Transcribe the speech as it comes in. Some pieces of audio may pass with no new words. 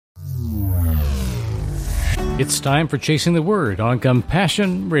It's time for Chasing the Word on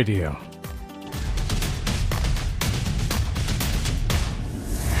Compassion Radio.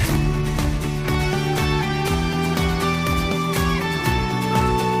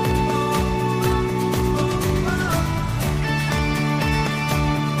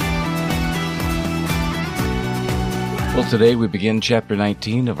 Well, today we begin chapter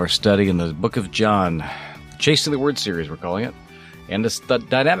 19 of our study in the book of John. Chasing the Word series, we're calling it. And it's the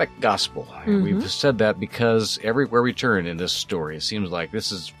dynamic gospel. And we've said that because everywhere we turn in this story, it seems like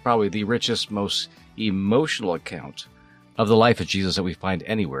this is probably the richest, most emotional account of the life of Jesus that we find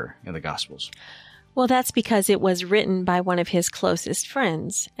anywhere in the Gospels. Well, that's because it was written by one of his closest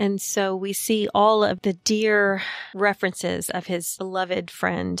friends. And so we see all of the dear references of his beloved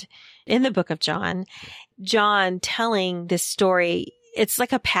friend in the book of John. John telling this story, it's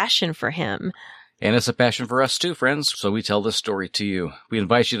like a passion for him. And it's a passion for us too, friends, so we tell this story to you. We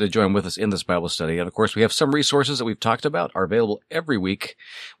invite you to join with us in this Bible study. And of course, we have some resources that we've talked about are available every week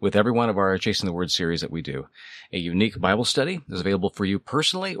with every one of our Chasing the Word series that we do. A unique Bible study is available for you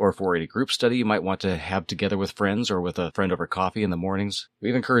personally or for a group study you might want to have together with friends or with a friend over coffee in the mornings.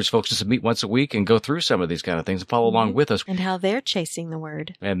 We've encouraged folks just to meet once a week and go through some of these kind of things and follow along with us. And how they're chasing the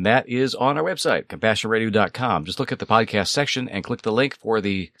Word. And that is on our website, CompassionRadio.com. Just look at the podcast section and click the link for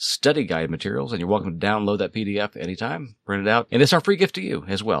the study guide materials, and you're welcome to download that PDF anytime, print it out. And it's our free gift to you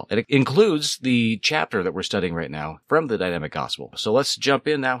as well. It includes the chapter that we're studying right now from the Dynamic Gospel. So let's jump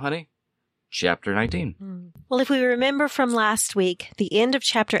in now, honey. Chapter 19. Well, if we remember from last week, the end of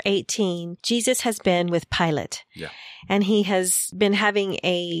chapter 18, Jesus has been with Pilate. Yeah. And he has been having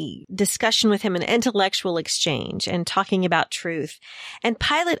a discussion with him, an intellectual exchange, and talking about truth. And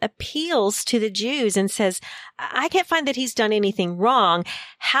Pilate appeals to the Jews and says, I can't find that he's done anything wrong.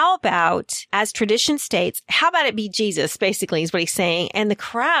 How about, as tradition states, how about it be Jesus, basically, is what he's saying. And the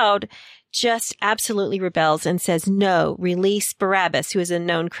crowd just absolutely rebels and says, no, release Barabbas, who is a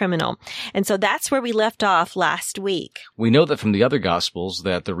known criminal. And so that's where we left off last week. We know that from the other Gospels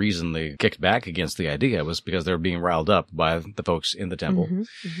that the reason they kicked back against the idea was because they were being riled up by the folks in the temple.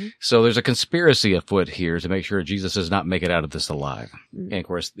 So there's a conspiracy afoot here to make sure Jesus does not make it out of this alive. And of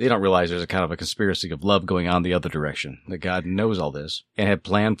course, they don't realize there's a kind of a conspiracy of love going on the other direction, that God knows all this and had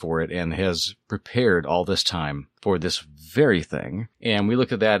planned for it and has prepared all this time for this very thing. And we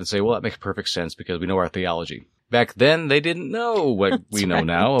look at that and say, well, that makes perfect sense because we know our theology. Back then, they didn't know what we know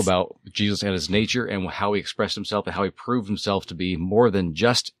now about Jesus and his nature and how he expressed himself and how he proved himself to be more than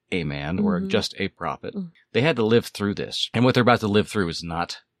just a man or just a prophet. They had to live through this. And what they're about to live through is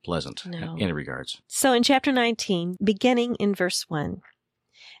not pleasant in any regards. So in chapter 19, beginning in verse 1,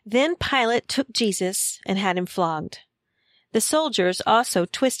 then Pilate took Jesus and had him flogged. The soldiers also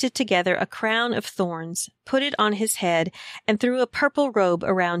twisted together a crown of thorns, put it on his head, and threw a purple robe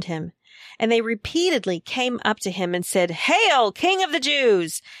around him. And they repeatedly came up to him and said, Hail, King of the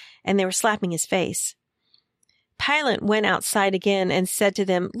Jews! And they were slapping his face. Pilate went outside again and said to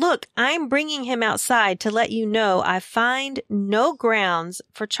them, Look, I'm bringing him outside to let you know I find no grounds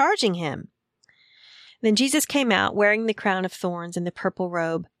for charging him. Then Jesus came out wearing the crown of thorns and the purple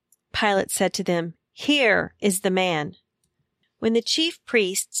robe. Pilate said to them, Here is the man. When the chief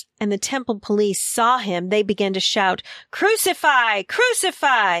priests and the temple police saw him, they began to shout, Crucify!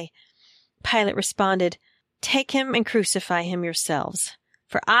 Crucify! Pilate responded, Take him and crucify him yourselves,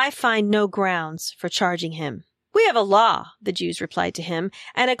 for I find no grounds for charging him. We have a law, the Jews replied to him,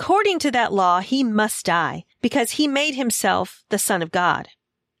 and according to that law he must die, because he made himself the Son of God.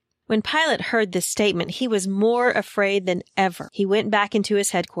 When Pilate heard this statement, he was more afraid than ever. He went back into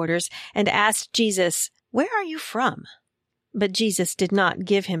his headquarters and asked Jesus, Where are you from? But Jesus did not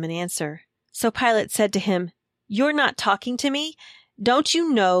give him an answer. So Pilate said to him, You're not talking to me? Don't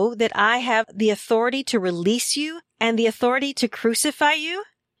you know that I have the authority to release you and the authority to crucify you?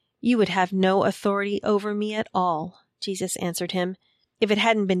 You would have no authority over me at all, Jesus answered him, if it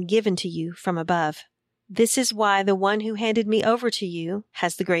hadn't been given to you from above. This is why the one who handed me over to you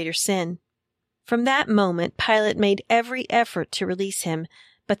has the greater sin. From that moment, Pilate made every effort to release him,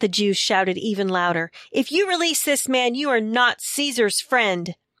 but the Jews shouted even louder, If you release this man, you are not Caesar's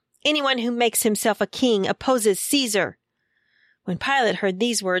friend. Anyone who makes himself a king opposes Caesar. When Pilate heard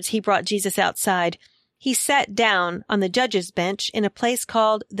these words, he brought Jesus outside. He sat down on the judge's bench in a place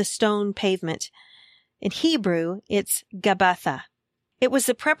called the Stone Pavement. In Hebrew, it's Gabbatha. It was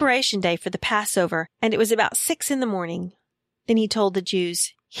the preparation day for the Passover, and it was about 6 a.m. Then he told the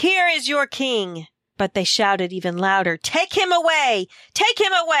Jews, Here is your king. But they shouted even louder, Take him away! Take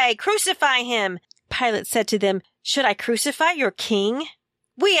him away! Crucify him! Pilate said to them, Should I crucify your king?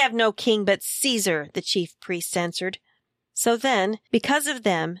 We have no king but Caesar, the chief priests answered. So then, because of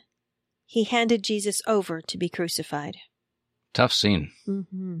them, he handed Jesus over to be crucified. Tough scene.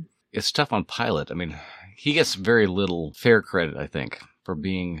 Mm-hmm. It's tough on Pilate. I mean, he gets very little fair credit, I think, for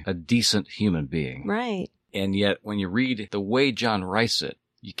being a decent human being. Right. And yet, when you read the way John writes it,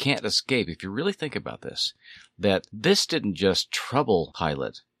 you can't escape, if you really think about this, that this didn't just trouble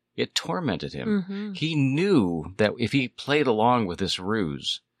Pilate. It tormented him. Mm-hmm. He knew that if he played along with this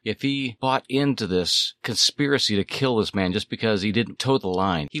ruse, if he bought into this conspiracy to kill this man just because he didn't toe the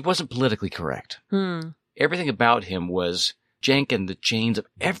line, he wasn't politically correct. Everything about him was janking the chains of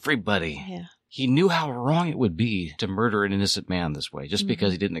everybody. Yeah. He knew how wrong it would be to murder an innocent man this way, just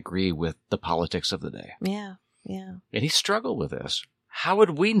because he didn't agree with the politics of the day. Yeah, yeah. And he struggled with this. How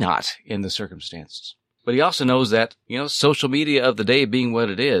would we not in the circumstances? But he also knows that, social media of the day being what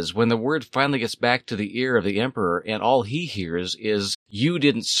it is, when the word finally gets back to the ear of the emperor and all he hears is, you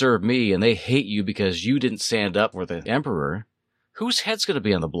didn't serve me and they hate you because you didn't stand up for the emperor, whose head's going to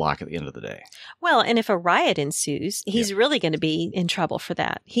be on the block at the end of the day? Well, and if a riot ensues, he's really going to be in trouble for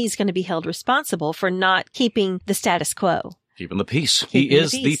that. He's going to be held responsible for not keeping the status quo. Keeping the peace. He is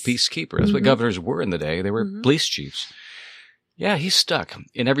the peacekeeper. That's what governors were in the day. They were police chiefs. Yeah, he's stuck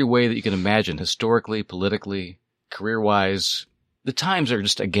in every way that you can imagine, historically, politically, career-wise. The times are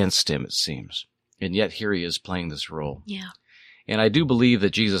just against him, it seems. And yet here he is playing this role. Yeah. And I do believe that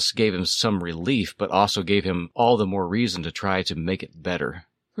Jesus gave him some relief, but also gave him all the more reason to try to make it better,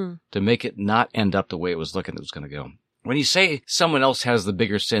 to make it not end up the way it was looking it was going to go. When you say someone else has the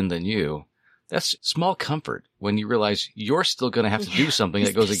bigger sin than you, that's small comfort when you realize you're still going to have to do something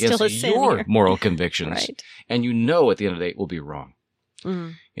that goes against your moral convictions. Right. And at the end of the day, it will be wrong.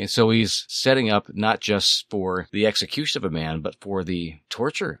 And so he's setting up not just for the execution of a man, but for the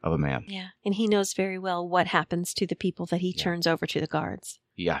torture of a man. Yeah. And he knows very well what happens to the people that he turns over to the guards.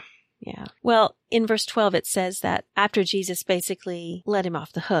 Yeah. Yeah. Well, in verse 12, it says that after Jesus basically let him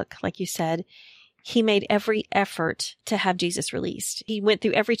off the hook, like you said, he made every effort to have Jesus released. He went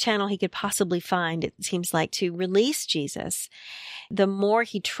through every channel he could possibly find, it seems like, to release Jesus. The more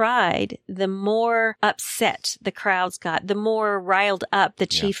he tried, the more upset the crowds got, the more riled up the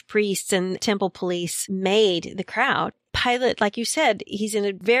chief priests and temple police made the crowd. Pilate, like you said, he's in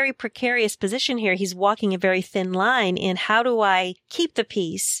a very precarious position here. He's walking a very thin line in how do I keep the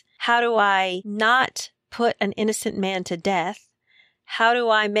peace? How do I not put an innocent man to death? How do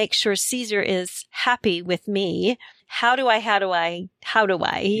I make sure Caesar is happy with me? How do I?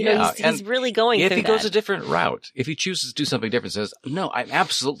 He's really going through that. If he goes a different route, if he chooses to do something different, says, no, I'm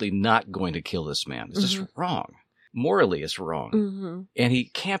absolutely not going to kill this man. It's just wrong. Morally, it's wrong. And he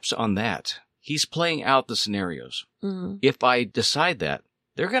camps on that. He's playing out the scenarios. If I decide that,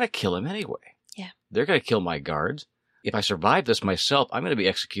 they're going to kill him anyway. Yeah. They're going to kill my guards. If I survive this myself, I'm going to be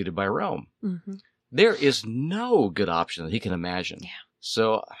executed by Rome. There is no good option that he can imagine. Yeah.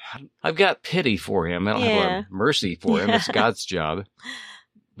 So I've got pity for him. I don't have a lot of mercy for him. It's God's job.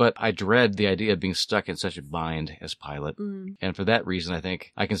 But I dread the idea of being stuck in such a bind as Pilate. And for that reason, I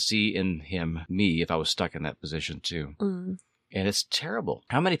think I can see in him me if I was stuck in that position too. And it's terrible.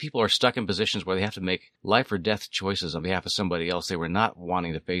 How many people are stuck in positions where they have to make life or death choices on behalf of somebody else they were not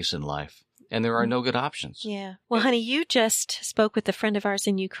wanting to face in life? And there are no good options. Yeah. Well, honey, you just spoke with a friend of ours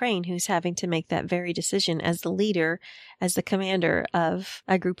in Ukraine who's having to make that very decision as the leader, as the commander of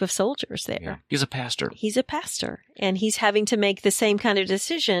a group of soldiers there. Yeah. He's a pastor. He's a pastor. And he's having to make the same kind of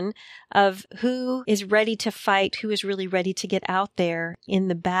decision of who is ready to fight, who is really ready to get out there in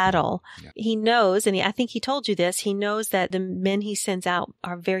the battle. Yeah. He knows, and I think he told you this, he knows that the men he sends out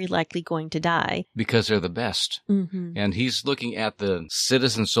are very likely going to die. Because they're the best. And he's looking at the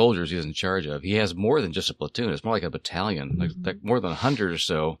citizen soldiers he's in charge of. He has more than just a platoon. It's more like a battalion, like more than 100 or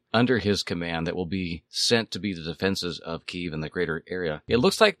so under his command that will be sent to be the defenses of Kyiv and the greater area. It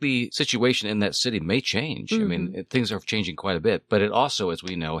looks like the situation in that city may change. I mean, things are changing quite a bit, but it also, as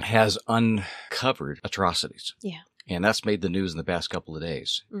we know, has uncovered atrocities. Yeah. And that's made the news in the past couple of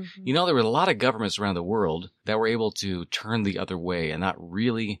days. You know, there were a lot of governments around the world that were able to turn the other way and not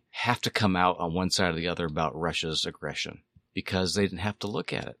really have to come out on one side or the other about Russia's aggression because they didn't have to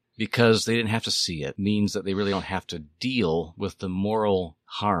look at it. Because they didn't have to see it means that they really don't have to deal with the moral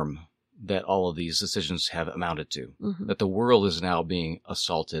harm that all of these decisions have amounted to. That the world is now being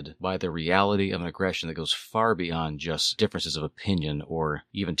assaulted by the reality of an aggression that goes far beyond just differences of opinion or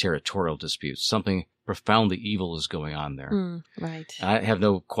even territorial disputes. Something profoundly evil is going on there. Right. I have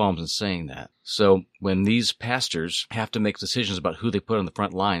no qualms in saying that. So when these pastors have to make decisions about who they put on the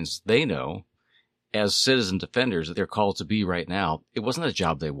front lines, they know as citizen defenders that they're called to be right now, it wasn't a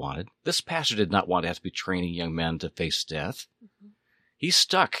job they wanted. This pastor did not want to have to be training young men to face death. He's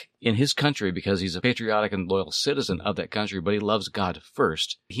stuck in his country because he's a patriotic and loyal citizen of that country, but he loves God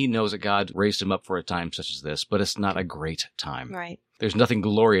first. He knows that God raised him up for a time such as this, but it's not a great time. Right. There's nothing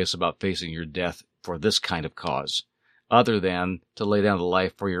glorious about facing your death for this kind of cause, other than to lay down the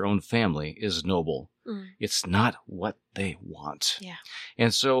life for your own family is noble. It's not what they want. Yeah.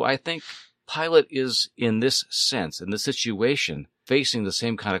 And so I think Pilate is, in this sense, in this situation, facing the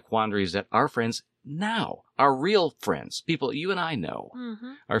same kind of quandaries that our friends now, our real friends, people you and I know,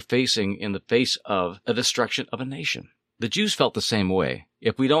 are facing in the face of a destruction of a nation. The Jews felt the same way.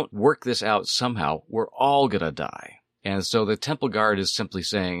 If we don't work this out somehow, we're all going to die. And so the temple guard is simply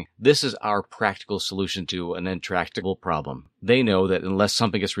saying, this is our practical solution to an intractable problem. They know that unless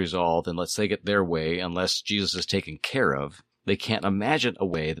something gets resolved, unless they get their way, unless Jesus is taken care of, they can't imagine a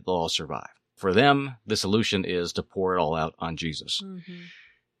way that they'll all survive. For them, the solution is to pour it all out on Jesus.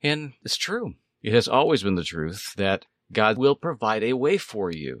 And it's true. It has always been the truth that God will provide a way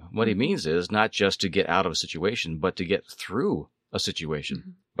for you. What he means is not just to get out of a situation, but to get through a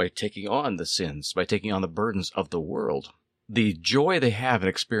situation by taking on the sins, by taking on the burdens of the world. The joy they have in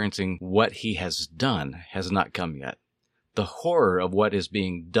experiencing what he has done has not come yet. The horror of what is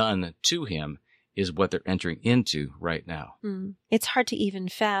being done to him is what they're entering into right now. It's hard to even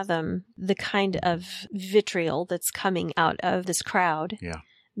fathom the kind of vitriol that's coming out of this crowd. Yeah.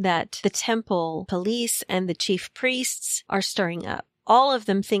 That the temple police and the chief priests are stirring up. All of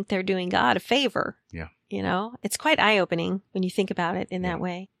them think they're doing God a favor. Yeah. You know, it's quite eye-opening when you think about it in that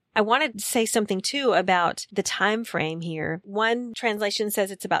way. I wanted to say something too about the time frame here. One translation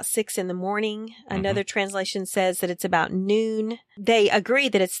says it's about 6 a.m. Another translation says that it's about noon. They agree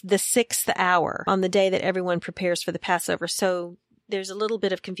that it's the 6th hour on the day that everyone prepares for the Passover. So there's a little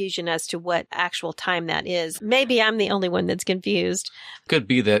bit of confusion as to what actual time that is. Maybe I'm the only one that's confused. Could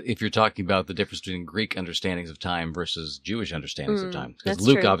be that if you're talking about the difference between Greek understandings of time versus Jewish understandings of time. Because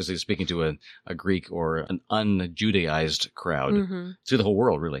Luke obviously is speaking to a Greek or an un-Judaized crowd. To the whole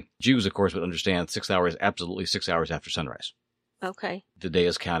world, really. Jews, of course, would understand 6 hours, absolutely 6 hours after sunrise. Okay. The day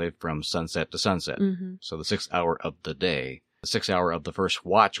is counted from sunset to sunset. So the 6th hour of the day. The 6th hour of the first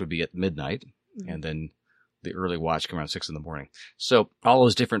watch would be at midnight. And then the early watch come around 6 a.m. So all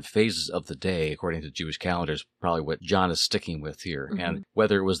those different phases of the day, according to Jewish calendars, probably what John is sticking with here. And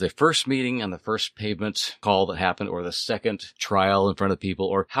whether it was the first meeting on the first pavement call that happened, or the second trial in front of people,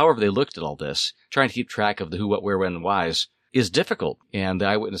 or however they looked at all this, trying to keep track of the who, what, where, when, and whys is difficult. And the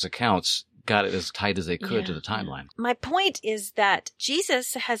eyewitness accounts got it as tight as they could to the timeline. My point is that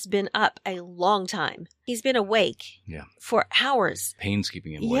Jesus has been up a long time. He's been awake for hours. Pain's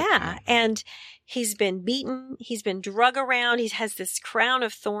keeping him awake. Yeah. And he's been beaten. He's been drug around. He has this crown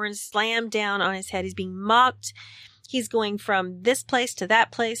of thorns slammed down on his head. He's being mocked. He's going from this place to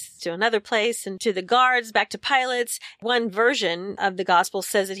that place to another place and to the guards, back to Pilate's. One version of the gospel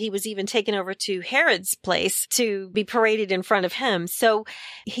says that he was even taken over to Herod's place to be paraded in front of him. So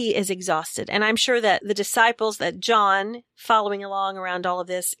he is exhausted. And I'm sure that the disciples, that John, following along around all of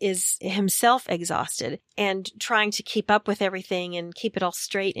this, is himself exhausted and trying to keep up with everything and keep it all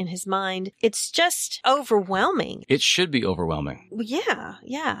straight in his mind. It's just overwhelming. It should be overwhelming. Yeah,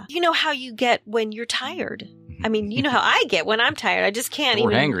 yeah. You know how you get when you're tired. I mean, you know how I get when I'm tired. I just can't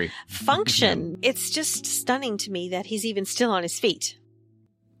even function. It's just stunning to me that he's even still on his feet.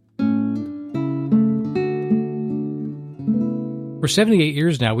 For 78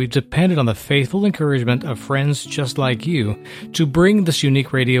 years now, we've depended on the faithful encouragement of friends just like you to bring this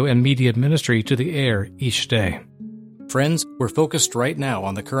unique radio and media ministry to the air each day. Friends, we're focused right now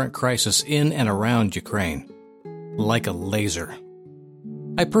on the current crisis in and around Ukraine, like a laser.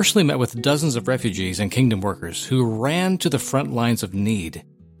 I personally met with dozens of refugees and kingdom workers who ran to the front lines of need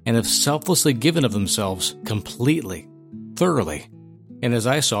and have selflessly given of themselves completely, thoroughly, and as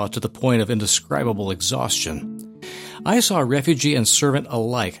I saw, to the point of indescribable exhaustion. I saw refugee and servant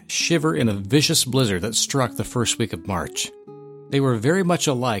alike shiver in a vicious blizzard that struck the first week of March. They were very much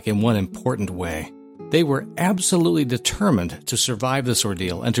alike in one important way. They were absolutely determined to survive this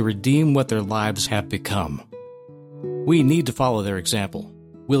ordeal and to redeem what their lives have become. We need to follow their example.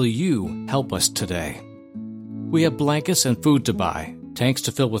 Will you help us today? We have blankets and food to buy, tanks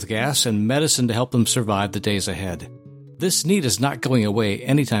to fill with gas, and medicine to help them survive the days ahead. This need is not going away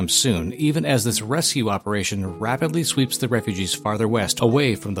anytime soon, even as this rescue operation rapidly sweeps the refugees farther west,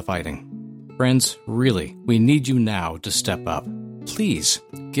 away from the fighting. Friends, really, we need you now to step up. Please,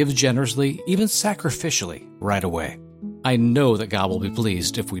 give generously, even sacrificially, right away. I know that God will be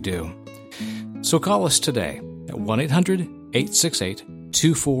pleased if we do. So call us today at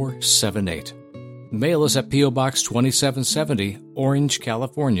 1-800-868-2478. Mail us at P.O. Box 2770, Orange,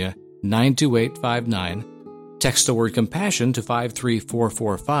 California, 92859. Text the word compassion to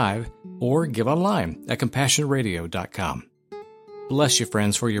 53445 or give online at compassionradio.com. Bless you,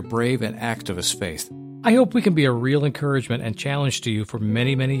 friends, for your brave and activist faith. I hope we can be a real encouragement and challenge to you for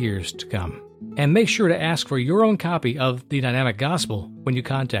many, many years to come. And make sure to ask for your own copy of The Dynamic Gospel when you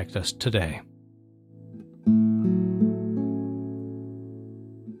contact us today.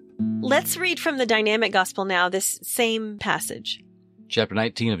 Let's read from the Dynamic Gospel now, this same passage. Chapter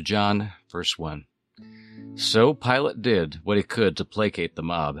 19 of John, verse 1. So Pilate did what he could to placate the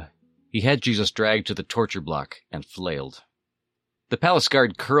mob. He had Jesus dragged to the torture block and flailed. The palace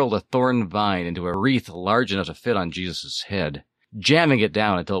guard curled a thorn vine into a wreath large enough to fit on Jesus' head, jamming it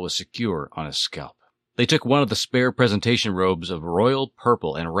down until it was secure on his scalp. They took one of the spare presentation robes of royal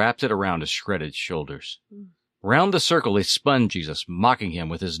purple and wrapped it around his shredded shoulders. Round the circle they spun Jesus, mocking him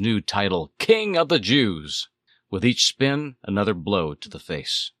with his new title, King of the Jews. With each spin, another blow to the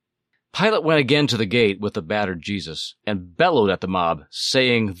face. Pilate went again to the gate with the battered Jesus and bellowed at the mob,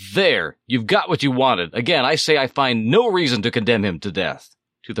 saying, There, you've got what you wanted. Again, I say I find no reason to condemn him to death.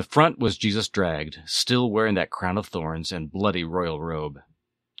 To the front was Jesus dragged, still wearing that crown of thorns and bloody royal robe.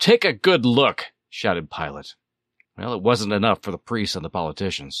 Take a good look, shouted Pilate. Well, it wasn't enough for the priests and the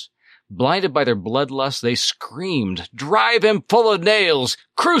politicians. Blinded by their bloodlust, they screamed, Drive him full of nails!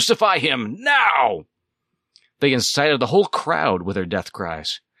 Crucify him now! They incited the whole crowd with their death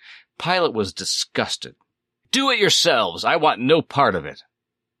cries. Pilate was disgusted. Do it yourselves. I want no part of it.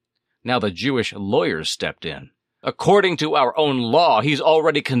 Now the Jewish lawyers stepped in. According to our own law, he's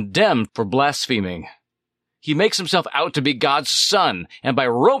already condemned for blaspheming. He makes himself out to be God's son, and by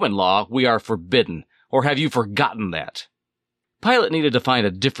Roman law, we are forbidden. Or have you forgotten that? Pilate needed to find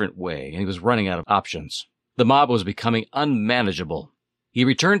a different way, and he was running out of options. The mob was becoming unmanageable. He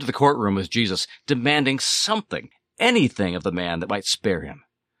returned to the courtroom with Jesus, demanding something, anything of the man that might spare him.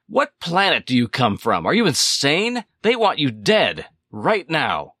 What planet do you come from? Are you insane? They want you dead, right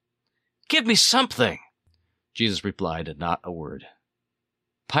now. Give me something. Jesus replied, not a word.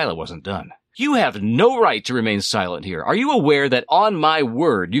 Pilate wasn't done. You have no right to remain silent here. Are you aware that on my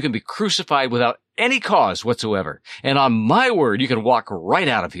word you can be crucified without any cause whatsoever, and on my word you can walk right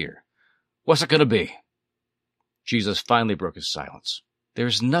out of here? What's it going to be? Jesus finally broke his silence.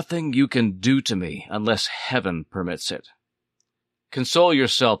 There's nothing you can do to me unless heaven permits it. Console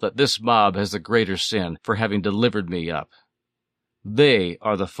yourself that this mob has the greater sin for having delivered me up. They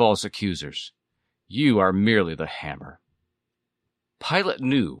are the false accusers. You are merely the hammer. Pilate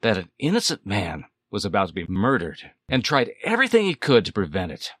knew that an innocent man was about to be murdered and tried everything he could to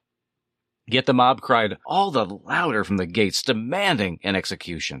prevent it. Yet the mob cried all the louder from the gates, demanding an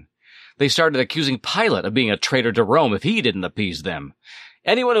execution. They started accusing Pilate of being a traitor to Rome if he didn't appease them.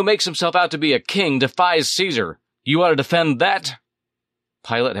 Anyone who makes himself out to be a king defies Caesar. You want to defend that?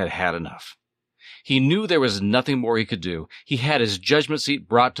 Pilate had had enough. He knew there was nothing more he could do. He had his judgment seat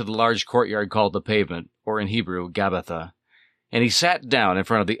brought to the large courtyard called the Pavement, or in Hebrew, Gabbatha, and he sat down in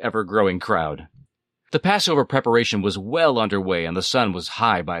front of the ever-growing crowd. The Passover preparation was well underway, and the sun was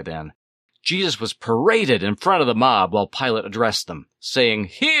high by then. Jesus was paraded in front of the mob while Pilate addressed them, saying,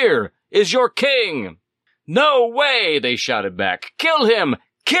 Here is your king! No way, they shouted back. Kill him!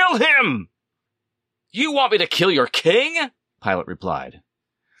 Kill him! You want me to kill your king? Pilate replied.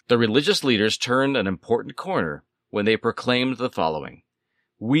 The religious leaders turned an important corner when they proclaimed the following,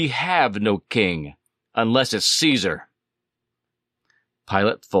 We have no king, unless it's Caesar.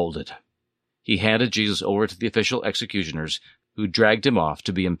 Pilate folded. He handed Jesus over to the official executioners, who dragged him off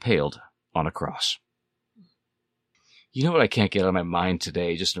to be impaled on a cross. You know what I can't get out of my mind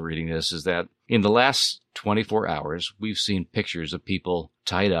today, just in reading this, is that in the last 24 hours, we've seen pictures of people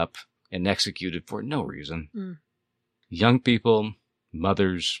tied up and executed for no reason. Young people,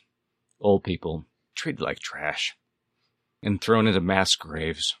 mothers, old people, treated like trash and thrown into mass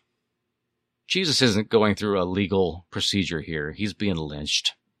graves. Jesus isn't going through a legal procedure here. He's being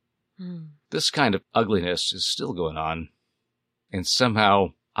lynched. This kind of ugliness is still going on. And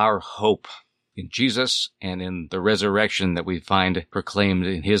somehow our hope in Jesus and in the resurrection that we find proclaimed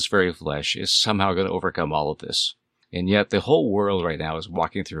in his very flesh is somehow going to overcome all of this. And yet the whole world right now is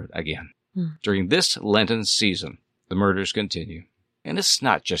walking through it again. During this Lenten season, the murders continue. And it's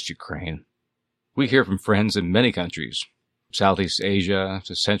not just Ukraine. We hear from friends in many countries, Southeast Asia,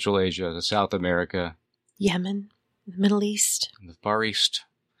 to Central Asia, to South America, Yemen, the Middle East, and the Far East.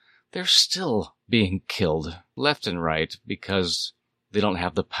 They're still being killed left and right because they don't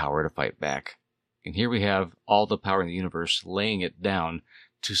have the power to fight back. And here we have all the power in the universe laying it down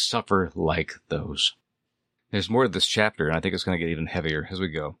to suffer like those. There's more to this chapter, and I think it's going to get even heavier as we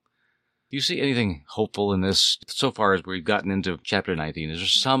go. Do you see anything hopeful in this so far as we've gotten into chapter 19? Is there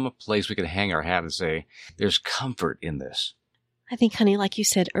some place we can hang our hat and say, there's comfort in this? I think, honey, like you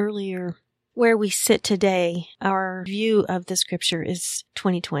said earlier, where we sit today, our view of the scripture is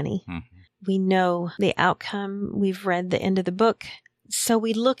 2020. Mm-hmm. We know the outcome. We've read the end of the book. So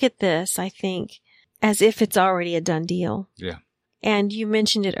we look at this, I think, as if it's already a done deal. Yeah. And you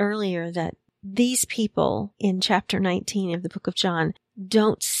mentioned it earlier that these people in chapter 19 of the book of John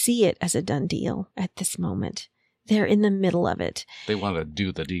don't see it as a done deal at this moment. They're in the middle of it. They want to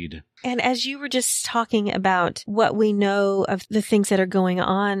do the deed. And as you were just talking about what we know of the things that are going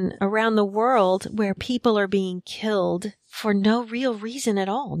on around the world where people are being killed for no real reason at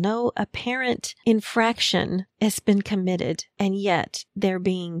all, no apparent infraction has been committed, and yet they're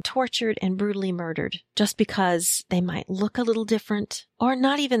being tortured and brutally murdered just because they might look a little different, or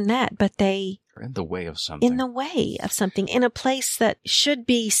not even that, but they are in the way of something. In a place that should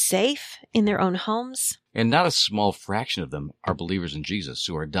be safe in their own homes. And not a small fraction of them are believers in Jesus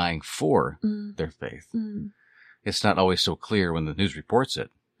who are dying for their faith. It's not always so clear when the news reports it,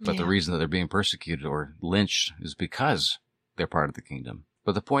 but the reason that they're being persecuted or lynched is because they're part of the kingdom.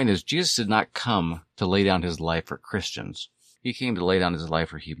 But the point is, Jesus did not come to lay down his life for Christians. He came to lay down his life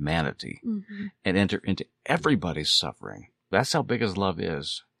for humanity and enter into everybody's suffering. That's how big his love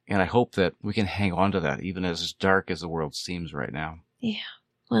is. And I hope that we can hang on to that, even as dark as the world seems right now. Yeah.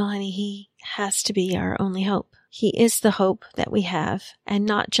 Well, honey, he has to be our only hope. He is the hope that we have, and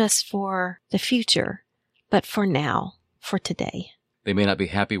not just for the future, but for now, for today. They may not be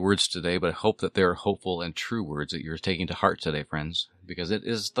happy words today, but I hope that they're hopeful and true words that you're taking to heart today, friends, because it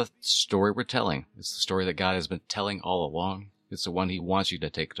is the story we're telling. It's the story that God has been telling all along. It's the one he wants you to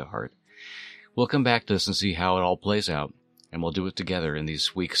take to heart. We'll come back to this and see how it all plays out, and we'll do it together in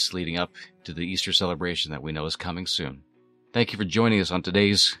these weeks leading up to the Easter celebration that we know is coming soon. Thank you for joining us on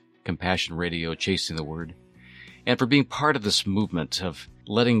today's Compassion Radio, Chasing the Word, and for being part of this movement of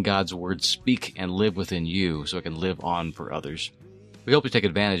letting God's Word speak and live within you so it can live on for others. We hope you take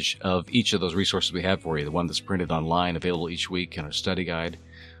advantage of each of those resources we have for you, the one that's printed online, available each week in our study guide,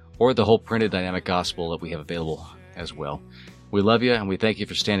 or the whole printed dynamic gospel that we have available as well. We love you, and we thank you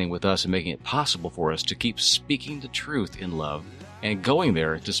for standing with us and making it possible for us to keep speaking the truth in love and going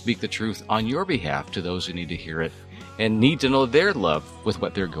there to speak the truth on your behalf to those who need to hear it and need to know their love with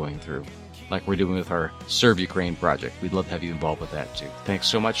what they're going through, like we're doing with our Serve Ukraine project. We'd love to have you involved with that too. Thanks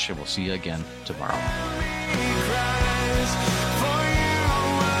so much, and we'll see you again tomorrow.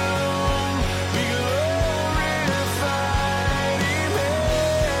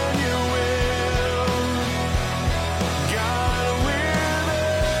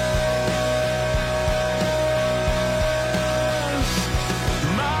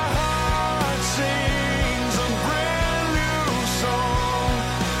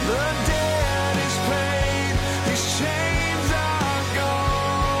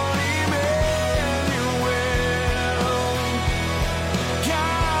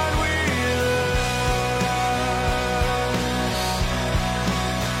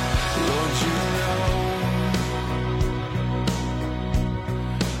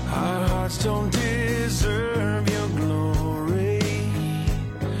 Don't deserve your glory,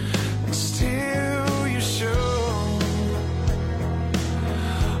 and still you show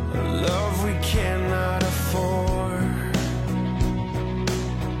a love we cannot afford.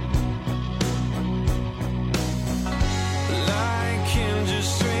 Like angels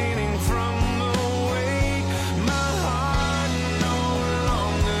straining from the weight, my heart no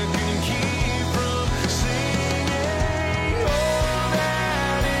longer can keep from singing. Oh,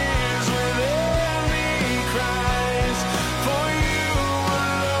 that is within me cries, for you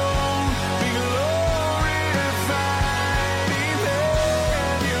alone be glorified,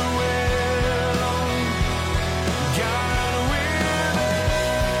 Emmanuel, God with us.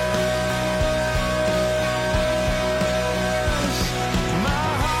 My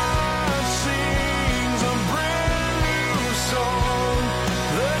heart sings a brand new song.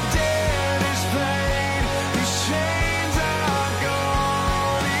 The dead is paid, these chains are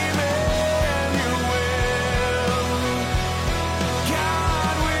gone, Emmanuel,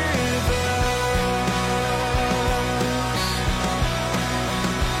 God with us.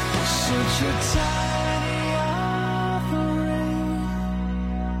 Such a tiny offering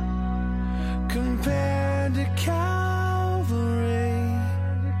compared to Calvary,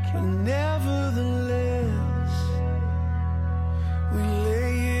 but nevertheless we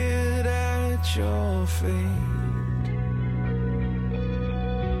lay it at your feet.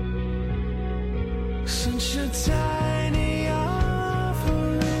 Such a tiny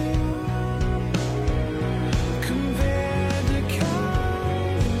offering compared to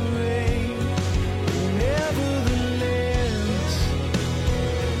Calvary,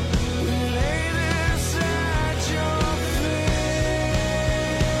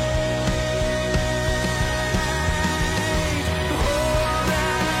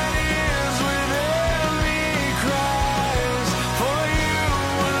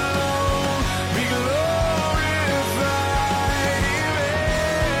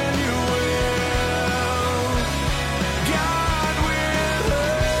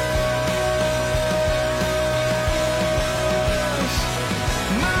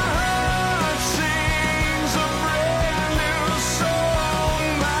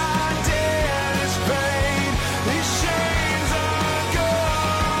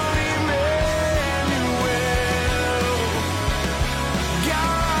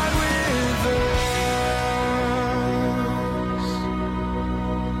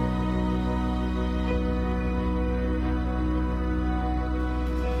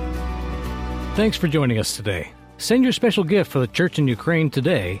 Thanks for joining us today. Send your special gift for the church in Ukraine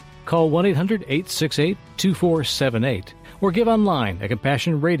today. Call 1-800-868-2478 or give online at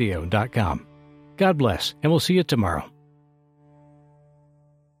CompassionRadio.com. God bless, and we'll see you tomorrow.